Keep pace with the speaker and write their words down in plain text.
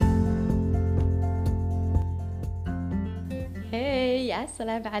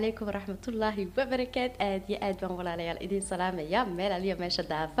السلام عليكم ورحمة الله وبركاته آد بان walaalyaal idin salaamaya meel aliya meesha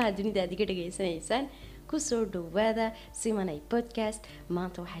daafaha dunida aad iga dhageysanaysaan kusoo dhawaada simanay podcast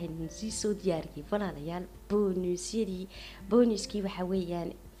maanta waxaynu sii soo diyaariyay walaalayaal bonuskii waxa weeyaan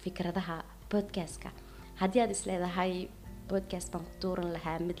fikradaha podcastka haddii aad isleedahay podcast baan ku tuuran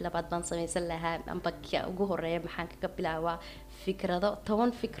lahaa mid labaad baan samaysan lahaa amba ugu horeeya maxaan kaga bilaabaa fikrado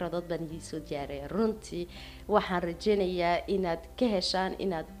 10 fikradood baan idin soo diyaariyay runtii waxaan rajaynayaa inaad ka heshaan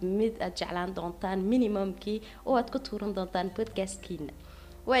inaad mid aad jeclaan doontaan minimumkii oo aad ku tuuran doontaan podcastkiina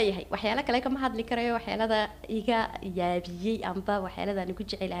waayahay waxyaalo kale kama hadli karayo waxyaalada iga yaabiyey amba waxyaaladaan ku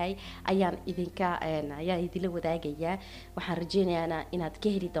jecelahay ayaan idinla wadaagayaa waxaan rajaynayaa inaad ka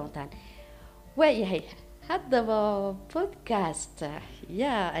heli doontaan waayahay haddaba podcast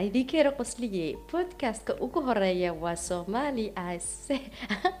idinkeena qosliye podcastka ugu horeeya waa Somali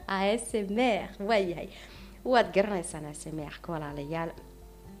ASMR waayahay waad garanaysaan ASMR walaalayaal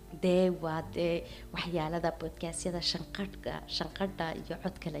waa waxyaalada podcastyada shanqadha iyo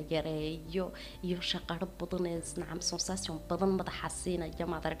codka la yareeyo iyo shaqaro badan ee sensation badan madaxa siinaya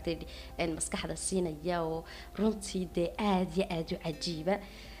ma aragtay maskaxda siinaya oo runtii aad iyo aad u cajiiba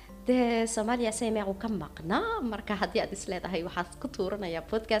Somali ASMR ka maqnaa marka haddii aad isleedahay waxaad ku tuuranayaa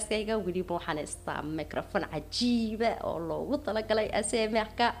podcastkayga weliba waxaan istaa microphone cajiiba oo loogu talagalay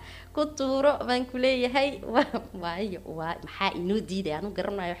ASMR-ka ku tuuro baan ku leeyahay maxaa inoo diiday aanu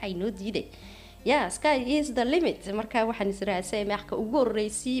garanayo waxaa inoo diiday sky is the limit marka waxaan israa ASMR-ka ugu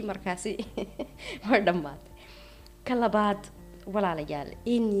horeysay markaasi waa dhammaatay ka labaad walaalayaal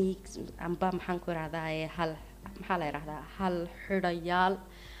amba maxaan ku raahdaa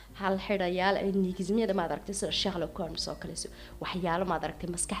hal xidhayaal nigizmiyada ma aragtay sida Sherlock Holmes oo kale waxyaalo ma aragtay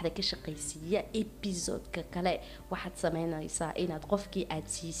maskaxda ka shaqaysiya episode-ka kale waxaad sameynaysaa inaad qofkii aad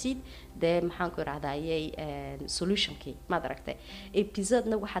siisid maxaan ku raahdaayay solution-kii ma aragtay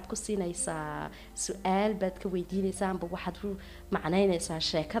episode-na waxaad ku siinaysaa su'aal baad ka weydiinaysaa amba waxaad ku macnaynaysaa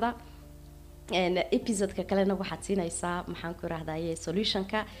sheekada episode-ka kalena waxaad siinaysaa maxaan ku raahdaayay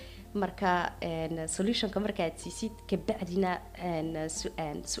solution-ka marka solution-ka marka aad siisid ka bacdina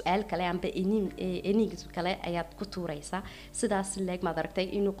su'aal kale amba enigma kale ayaad ku tuuraysaa sidaas leeg ma aragtay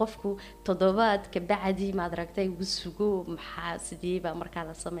inuu qofku toddobaad ka bacdi ma aragtay uu sugo maxaa sideeba marka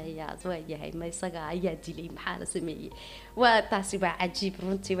la sameeyaa waayahay ma isaga ayaa dilay maxaa la sameeyay waa taasi waa cajiib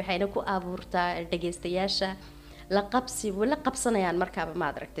runtii waxayna ku abuurtaa dhageystayaasha la qabsanayaan markaaba ma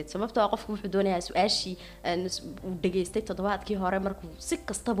aragtay sababtoo qofku wuxuu doonayaa su'aashii uu dhageystay toddobaadkii hore markuu si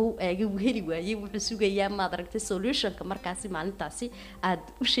kastaba u eegay uu heli waayay wuxuu sugayaa ma aragtay solution-ka markaasi maalintaasi aad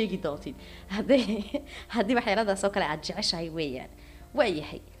u sheegi doontid haddii waxyaaladaas oo kale aad jeceshahay weeyaan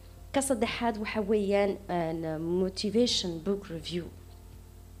waayahay ka saddexaad waxa weeyaan motivation book review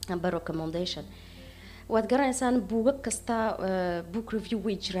amba recommendation waad garanaysaan buugag kasta book review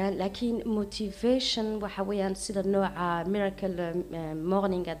way jiraan laakiin motivation waxa weeyaan sida nooca miracle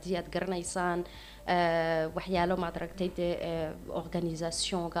morning haddii aad garanaysaan waxyaalo ma aragtay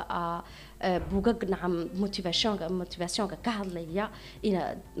organisationka buugag nacam motivationka ka hadlaya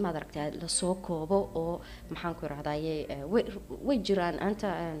inaad ma aragtay la soo koobo oo maxaan ku raahdaayay way jiraan anta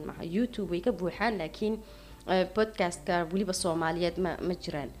YouTube way ka buuxaan laakiin podcastka weliba Soomaaliyeed ma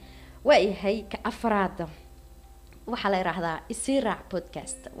jiraan waayahay ka afraad waxaa la yiraahdaa isiraac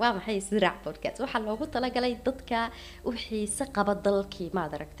podcast waa maxay isiraac podcast waxaa loogu talagalay dadka u xiisa qaba dalkii ma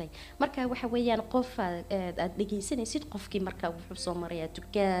aragtay marka waxa weeyaan qof aad dhageysanaysid qofkii marka wuxuu soo marayaa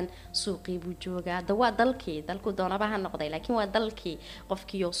dukaan suuqii buu joogaa waa dalku doonaba ha noqday laakiin waa dalkii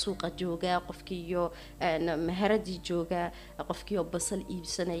qofkii oo suuqa jooga qofkii oo maharadii jooga qofkii oo basal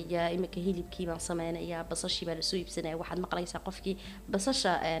iibsanaya imika hilibkii baan sameynaya basashii baa la soo iibsanaya waxaad maqlaysaa qofkii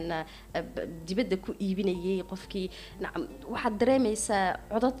basasha dibadda ku iibinayay qofkii waxaad dareemaysaa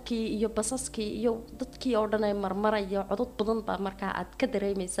codadkii iyo basaskii iyo dadkii oo dhan ay marmaraya codad badan baa markaa aad ka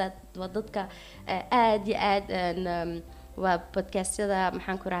dareemaysaa waa dadka aad iyo aad waa podcastyada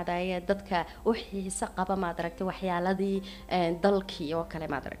maxaan ku raahdaayay dadka u xiisa qaba ma aragtay waxyaaladii dalkii oo kale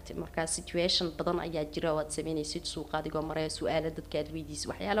ma aragtay marka situation badan ayaa jira oo aad sameynaysid suuqa adigoo maraya su'aalo dadka aad weydiisid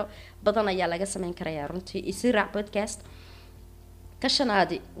waxyaalo badan ayaa laga sameyn karayaa runtii isiraac podcast ka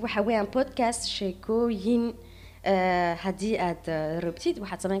shanaadi waxa weeyaan podcast sheekooyin haddii aad rabtid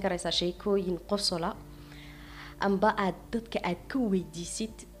waxaad sameyn karaysaa sheekooyin qosola amba aad dadka aad ka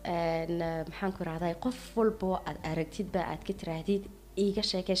weydiisid maxaan ku raahday qof walbo aad aragtid ba aad ka tiraahdid iga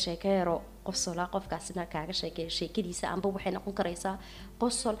sheekeero qosola qofkaasina kaaga sheekadiisa amba waxay noqon karaysaa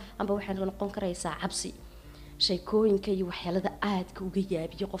qosol amba waxay noqon karaysaa cabsi sheekooyinka iyo waxyaalada aadka uga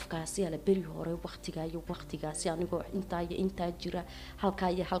yaabiyo qofkaasi ala beri hore waqtigaasi anigoo intaa iyo intaa jira halkaa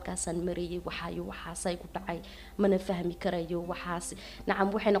iyo halkaasaan marayay waxaasay ku dhacay mana fahmi karayo waxaas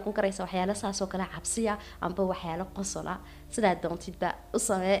nacam waxay noqon karaysaa waxyaalo saas oo kale cabsiya amba waxyaalo qosola sidaa doontidba u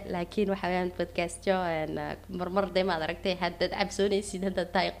samee laakiin waxa weeyaan podcastyo marmar dee maad aragtay haddaad cabsoonaysid haddaad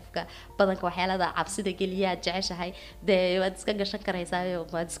tahay qofka badanka waxyaalada cabsida geliya aad jeceshahay dee waad iska gashan karaysaa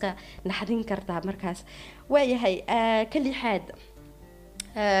waad iska naxdin kartaa markaas waayahay ka lixaad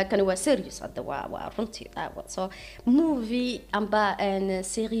kani waa serious hadda waa runtii so movie amba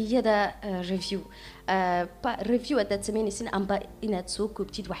seriyada review haddaad sameynaysin amba inaad soo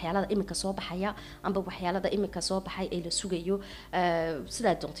koobtid waxyaalada imika soo baxaya amba waxyaalada imika soo baxay ee la sugayo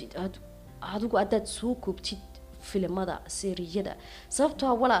sidaa doontid adigu haddaad soo koobtid filimada seriyada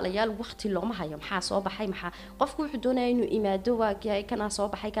sababtoo walaalayaal waqti looma hayo maxaa soo baxay maxaa qofku wuxuu doonayaa inuu imaado waa kana soo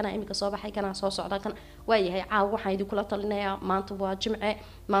baxay kana imika soo baxay kana soo socda kan waayahay caaw waxaan idin kula talinayaa maanta waa jimce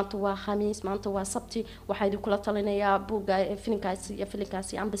maanta waa khamiis maanta waa sabti waxaan idin kula talinayaa buugga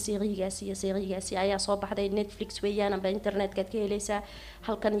filinkaasi amba serigaasi ayaa soo baxday Netflix weeyaan amba internetka ka helaysaa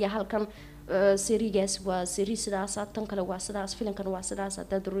halkan iyo halkan serigaas waa seri sidaas tan kale waa sidaas filimkan waa sidaas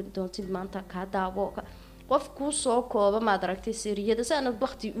haddaad doontid maanta ka daawo qof ku soo kooba maad aragtay seriyada si aanad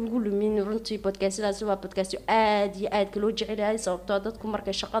waqti ugu lumin runtii podcastadaasi waa podcast aad iyo aad loo jecel yahay sababtoo dadku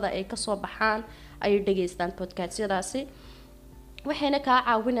markay shaqada ay ka soo baxaan ay dhageystaan podcastadaasi waxayna kaa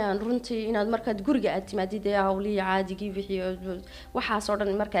caawinayaan runtii inaad markaad guriga aad timaadid ee hawlihii caadigii wixii waxaas oo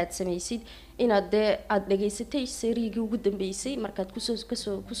dhan markaad samaysid inaad dee aad dhageysatay serigii ugu dambeysay markaad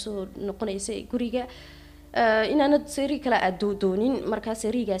kusoo noqonaysay guriga inaanad seri kale aad doonin markaa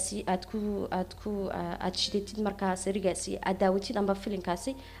serigaasi aad shidatid markaa serigaasi aad daawatid amba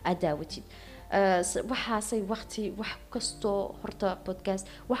filinkaasi aad daawatid waxaasay waqti wax kastoo horta podcast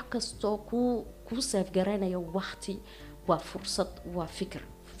wax kastoo ku saafgaranayo waqti waa fursad waa fikir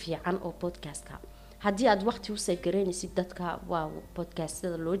fiican oo podcastka haddii aad waqti u saafgaranaysid dadka waa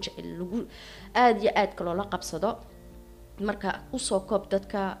podcastada loo jecel lagu aad iyo aad kaloo la qabsado marka usoo koob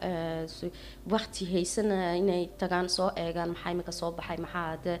dadka waqti haysan inay tagaan soo eegaan maxaa imika soo baxay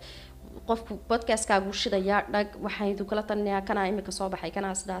maxaa qofku podcastkaagu shidaya dhag waxaan idin kula talinayaa kana imika soo baxay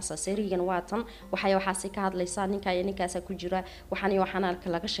kana sidaas serigan waatan waxaasi ka hadlaysaa ninka iyo ninkaasa ku jira waxaan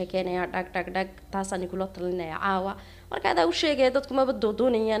laga sheekeynayaa dhag taasaan igula talinayaa caawa marka adaa u sheegaya dadku maba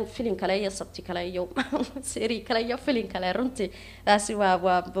doonayaan filin kale iyo sabti kale iyo seri kale iyo filin kale runtii taasi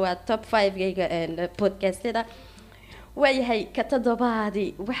waa top 5 gayga podcastada waayahay ka toddobaadi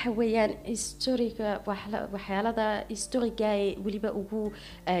waxa weeyaan historiga waxyaalada historiga weliba ugu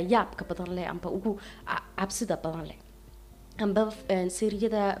yaabka badan leh amba ugu cabsida badan leh amba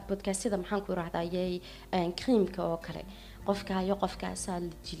seriyada podcastada maxaan ku raacdayay creamka oo kale qofkaasaa la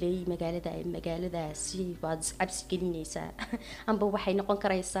dilay magaaladaasi waad cabsi gelinaysaa amba waxay noqon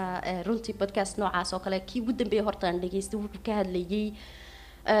karaysaa runtii podcast noocaas oo kale kii ugu dambeeyay horta aan dhageystay wuxuu ka hadlayay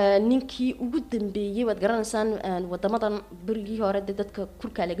ninkii ugu dambeeyay waad garanaysaan wadamadan berigii hore dadka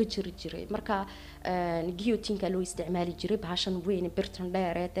kurka laga jiri jiray marka guillotine-ka loo isticmaali jiray bahashan weyn birtan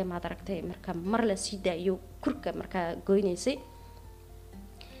dheereed ee maad aragtay marka mar la sii daayo kurka markaa goynaysay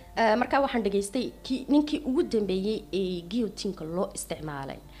marka waxaan dhageystay ninkii ugu dambeeyay ee guillotine-ka loo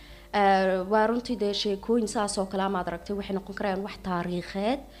isticmaalay waa runtii dee sheekooyin saas oo kale maad aragtay waxay noqon karayaan wax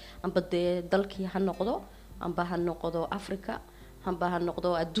taariikheed amba dee dalkii ha noqdo amba ha noqdo Africa amba ha noqdo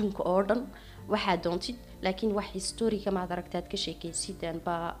adduunka oo dhan waxaa doontid laakiin wax historiga maad aragtaad ka sheekaysid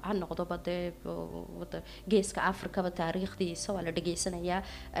amba ha noqdo bade geeska Afrikaba taariikhdiisa waa la dhageysanayaa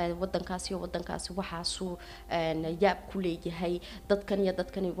wadankaasi waxaasuu yaab ku leeyahay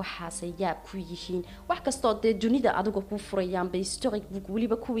dadkani waxaasay yaab ku yihiin wax kastoo dee dunida adiga ku furayaan ba historic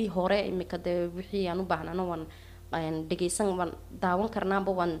weliba kuwii hore imika dee wixii aan u baahnano waan dhageysan waan daawan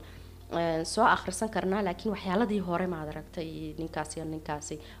karnaanba waan soo akhrisan karnaa laakiin waxyaaladii hore maad aragtay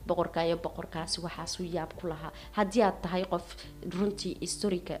ninkaasi boqorkaasi waxaasuu yaab ku lahaa haddii aad tahay qof runtii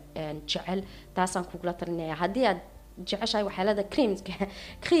historiga jecel taasaan kugula talinayaa haddii aad jeceshahay waxyaalada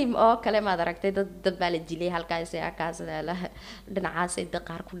cream oo kale maad aragtay dad baa la dilay halkaas dhinacaasay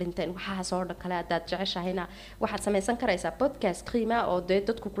qaar ku dhinteen waxaas oo dhan kale haddaad jeceshahayna waxaad samaysan karaysaa podcast cream oo dee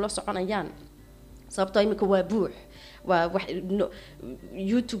dadku kula soconayaan sababtoo imika waa buux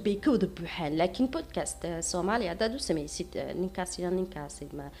YouTube bay ka wada buuxaan laakiin podcast Soomaaliya haddaad u samaysid ninkaasi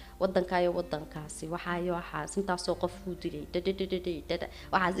ma wadankaasi waxaas intaasoo qof uu dilay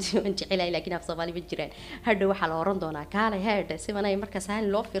waxaas aan jecelahay laakiin af Soomaali ma jiraan hadda waxaa la oran doonaa kaale hadda simanay markaas aan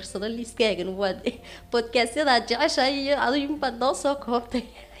loo fiirsado liiskaagan waa podcastyada jeceshahay iyo adigu baad noo soo koobtay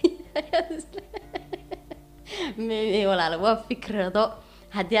walaal waa fikrado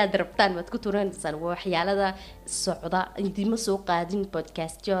haddii aad rabtaan waad ku tuuraneysaan waxyaalada socda idima soo qaadin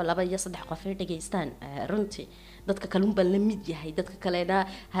podcastyo 2 iyo 3 qof ay dhageystaan runtii dadka kalun baa la mid yahay dadka kalena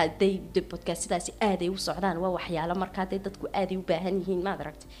hadday podcastadaasi aad ay u socdaan waa waxyaalo markaa dadku aad ay u baahan yihiin ma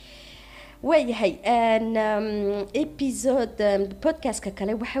aragtay waayahay episode podcastka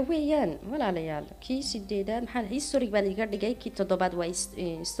kale waxa weeyaan walaalayaal kii 8aad maxaa history baan iga dhigay kii 7aad waa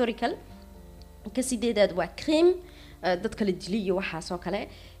historical ka 8aad waa crime dad kala dilay iyo waxaas oo kale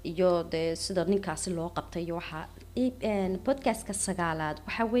iyo sida ninkaasi loo qabtay iyo waxa podcastka 9aad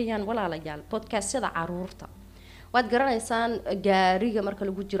waxa weeyaan walaalayaal podcastada caruurta waad garanaysaan gaariga marka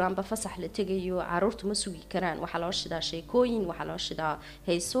lagu jiro amba fasax la tagayo caruurtu ma sugi karaan waxa loo shidaa sheekooyin waxa loo shidaa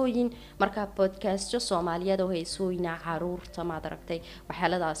heesooyin marka podcastyo Soomaaliyeed oo heesooyina caruurta ma aragtay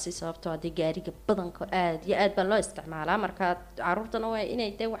waxyaaladaasi sababtoo ah gaariga badanka aad iyo aad baa loo isticmaalaa marka caruurtana waa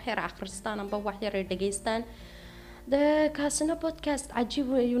inay wax yar akhristaan amba wax yar dhageystaan kaasina podcast cajiib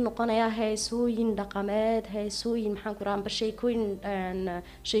weeyu noqonayaa heesooyin dhaqameed heesooyin maxaan ku raanba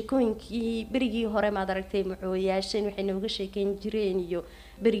sheekooyinkii berigii hore ma aragtay muxooyaashan waxay nooga sheekeyn jireen iyo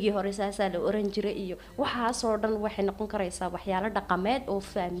berigii hore saasaa la oran jiray iyo waxaas oo dhan waxay noqon karaysaa waxyaalo dhaqameed oo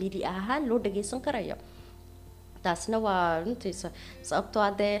family ahaan loo dhageysan karayo taasna waa runtiisa sababtoo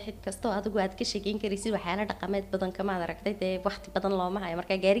ah xid kasto adigu aad ka sheekeyn karaysid waxyaalo dhaqameed badan kama aragtay waqti badan looma hayo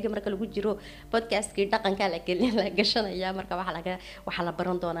marka gaariga marka lagu jiro podcastkii dhaqanka la gashanaya marka waxa la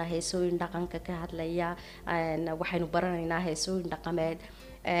baran doonaa heesooyin dhaqanka ka hadlaya waxaynu baranaynaa heesooyin dhaqameed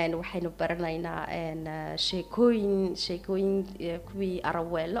waxaynu baranaynaa sheekooyin kuwii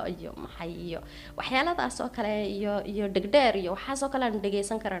araweelo iyo maxay iyo waxyaaladaas oo kale iyo dhegdheer iyo waxaas oo kale aan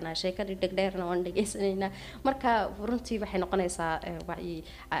dhageysan karanaa sheekadii dhegdheerna waan dhageysanaynaa marka runtii waxay noqonaysaa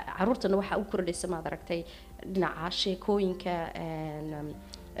caruurtana waxa u kordhaysa maad aragtay dhinaca sheekooyinka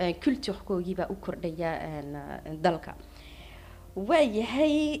culture-koogii baa u kordhaya dalka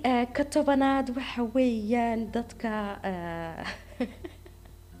waayahay ka 10aad waxa weeyaan dadka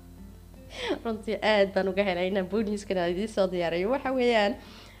runtii aad baan uga helay inaan bonuskana idin soo diyaariyo waxa weeyaan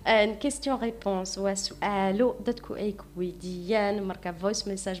question réponse waa su'aalo dadku ay ku weydiiyaan marka voice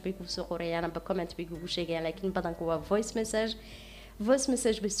message bay ku soo qorayaan amba comment bay kugu sheegayaan laakiin badanku waa voice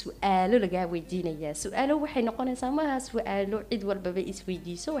message ba su'aalo laga weydiinaya su'aalo waxay noqonaysaa maaha su'aalo cid walba bay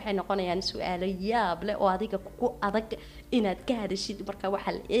isweydiiso waxay noqonayaan su'aalo yaab leh oo adiga ku adag inaad ka hadashid marka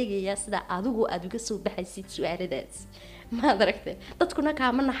waxa la eegayaa sida adigu aad uga soo baxaysid su'aaladaas ma aragtay dadkuna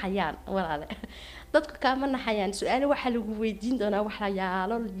kaama naxayaan walaale dadku kaama naxayaan su'aalo waxa lagu weydiin doonaa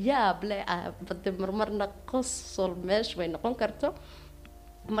waxyaalo yaab leh bad marmarna qosol meesh way noqon karto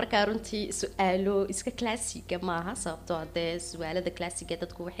marka runtii su'aalo iska classic maaha sababtoo ah su'aalada classic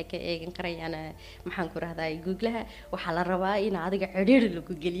dadku waxay ka eegan karayaan maxaan ku rahdaa Google-ha waxa la rabaa in adiga xiriir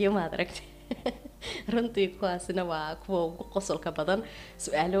lagu geliyo ma aragtay runtii kuwaasina waa kuwa ugu qosolka badan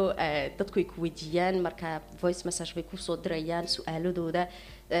su'aalo dadku ay ku weydiiyaan marka voice message bay ku soo dirayaan su'aaladooda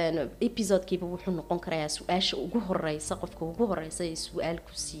episode-kiiba wuxuu noqon karayaa su'aasha ugu horeysa qofka ugu horeysa ee su'aal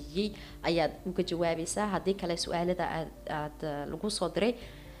ku siiyay ayaad uga jawaabaysaa haddii kale su'aalada aad lagu soo diray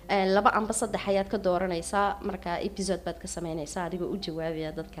 2 amba 3 ayaad ka dooranaysaa marka episode baad ka sameynaysaa adigoo u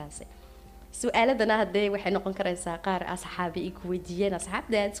jawaabaya dadkaasi su'aaladana hadee waxay noqon karaysaa qaar asxaabi ay ku weydiiyeen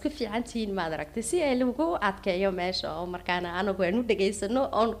asxaabda aad isku fiican tihiin ma aragtay si ay lagu adkeeyo meesha oo markaana anagu aanu dhageysano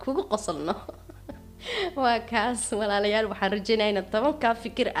oon kugu qosolno waa kaas walaalayaal waxaan rajaynayaa inaad 10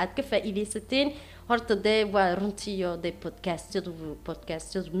 fikir aad ka faa'iideysateen horta waa runtii iyo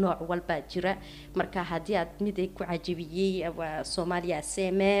podcastyadu nooc walba jira marka haddii aad mid ay ku cajabiyey waa Soomaaliya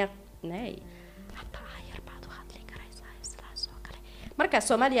samee marka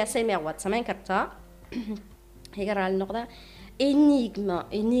Soomaaliya samee waad sameyn kartaa iga raali noqda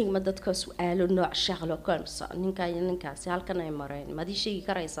enigma dadka su'aalo nooc Sherlock Holmes ninkaasi halkan ay mareen ma di sheegi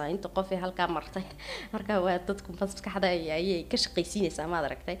karaysaa inta qof ee halka martay marka waa dadku maskaxda ayay ka shaqaysiinaysaa ma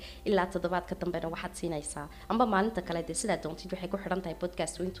aragtay ilaa 7 dambena waxaad siinaysaa amba maalinta kale sida doontid waxay ku xiran tahay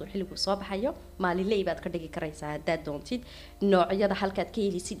podcast intuu xilligu soo baxayo maalinley baad ka dhigi karaysaa haddaad doontid noocyada halkaad ka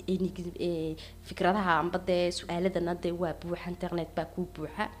helisid fikradaha amba su'aaladana waa buuxa internet baa ku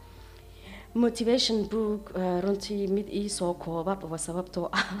buuxa motivation book runtii mid ii soo kooba sababtoo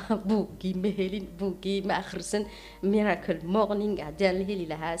ah buuggii ma akhrisan miracle morning haddaan la heli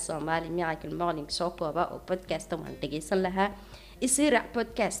lahaa Soomaali miracle morning soo kooba oo podcast waan dhageysan lahaa isiraac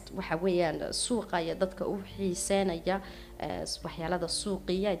podcast waxa weeyaan suuqa iyo dadka u xiiseynaya waxyaalada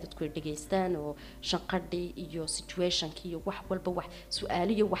suuqiya ay dadku dhageystaan oo shaqadii iyo situationkii iyo wax walba wax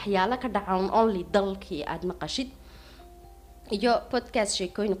su'aalo iyo waxyaalo ka dhacan only dalkii aad maqashid iyo podcast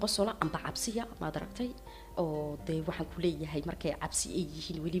sheekooyin qosola amba cabsiya ma aragtay oo dee waxaan ku leeyahay markay cabsi ay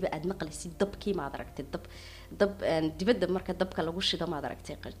yihiin weliba aad maqlaysid dabkii maad aragtay dab dibadda marka dabka lagu shido maad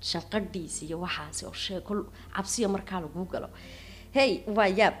aragtay shanqadhiis iyo waxaasi oo sheeko cabsiya markaa lagu galo hey waa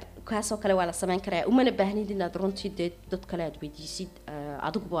yaab kaasoo kale waa la samayn karaa umana baahnid inaad runtii dee dad kale aad weydiisid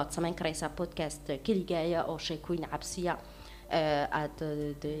adiguba waad samayn karaysaa podcast keligaaya oo sheekooyin cabsiya aad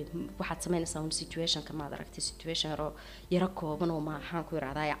waxaad samaynaysaa un situationka maad aragtay situation yaro kooban oo maxaan ku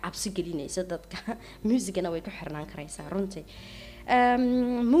irahdaa cabsi gelinaysa dadka musicana way ku xirnaan karaysaa runtii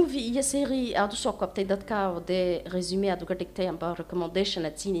movie iyo serie aad usoo koobtay dadka dee resume aad uga dhigtay amba recommendation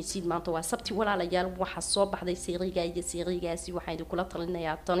aad siinaysid maanta waa sabti walaalayaal waxaa soo baxday seriga iyo serigaasi waxaan idinkula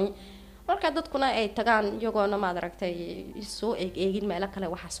talinayaa tani marka dadkuna ay tagaan iyagoona maad aragtay soo eegin meelo kale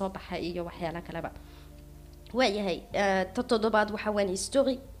waxaa soo baxa iyo waxyaalo kaleba waayahay toddobaad waxaa waan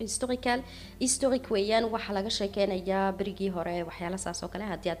historic weeyaan waxaa laga sheekeynayaa berigii hore waxyaala saas oo kale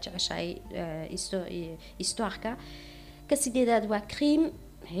haddii aad jeceshahay histoirka ka sideedaad waa cream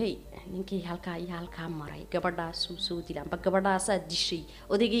hey ninkii halkaa iyo halkaa maray gabadhaasuu soo dilay amba gabadhaasaa dishay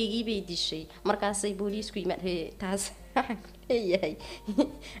odageygii bay dishay markaasay booliisku yimaad taas leeyahay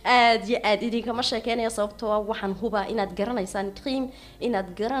aad iyo aad idinkama sheekeynaya sababtoo waxaan hubaa inaad garanaysaan cream inaad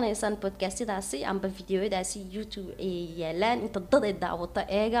garanaysaan podcastadaasi amba videoyadaasi youtube ay yaalaan inta dad ay daawata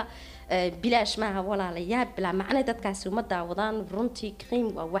eega bilaash maaha walaalayaal bilaa macna dadkaasi uma daawadaan runtii cream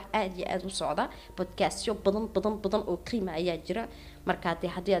waa wax aad iyo aad u socda podcastyo badan oo cream ayaa jira markaa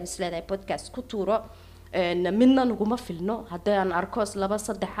dee haddii aad isleedahay podcast ku tuuro midna naguma filno haddii aan arkoos 2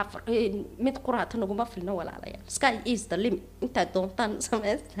 3 4 mid quraata naguma filno walaalayaal sky is the limit inta doontaan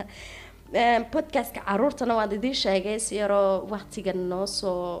sameeysta podcastka caruurtana waan idin sheegay si yaro waqtigan noo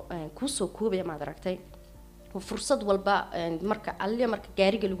soo kusoo koobaya maad aragtay fursad walba marka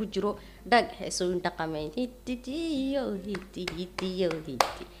gaariga lagu jiro dhag heesooyin dhaqameyn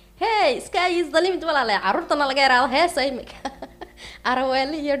hey sky is the limit walaalayaal caruurtana laga yaraado heesa imika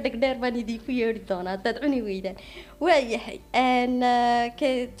araweele iyo dhegdheer baan idinku yeedhi doonaa dad cuni weydaan waayahay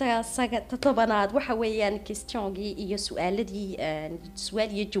toddobaad waxa weeyaan questionkii iyo su'aaladii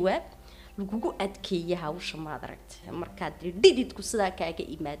su'aal iyo jawaab lagugu adkeeyay hawsha maad aragtay markaad dhididku sidaa kaaga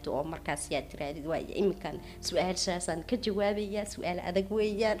imaado oo markaas yaa tiraadid waaya iminkan su'aashaasaan ka jawaabaya su'aal adag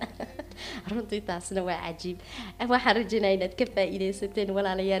weeyaan runtii taasna waa cajiib waxaan rajaynayaa inaad ka faa'iidaysateen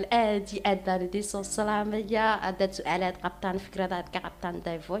walaalayaal aad iyo aad baan idin soo salaamayaa haddaad su'aalaad qabtaan fikradaad ka qabtaan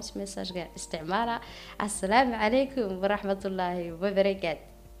voice message-ga isticmaala assalaamu calaykum waraxmatullaahi wabarakaatu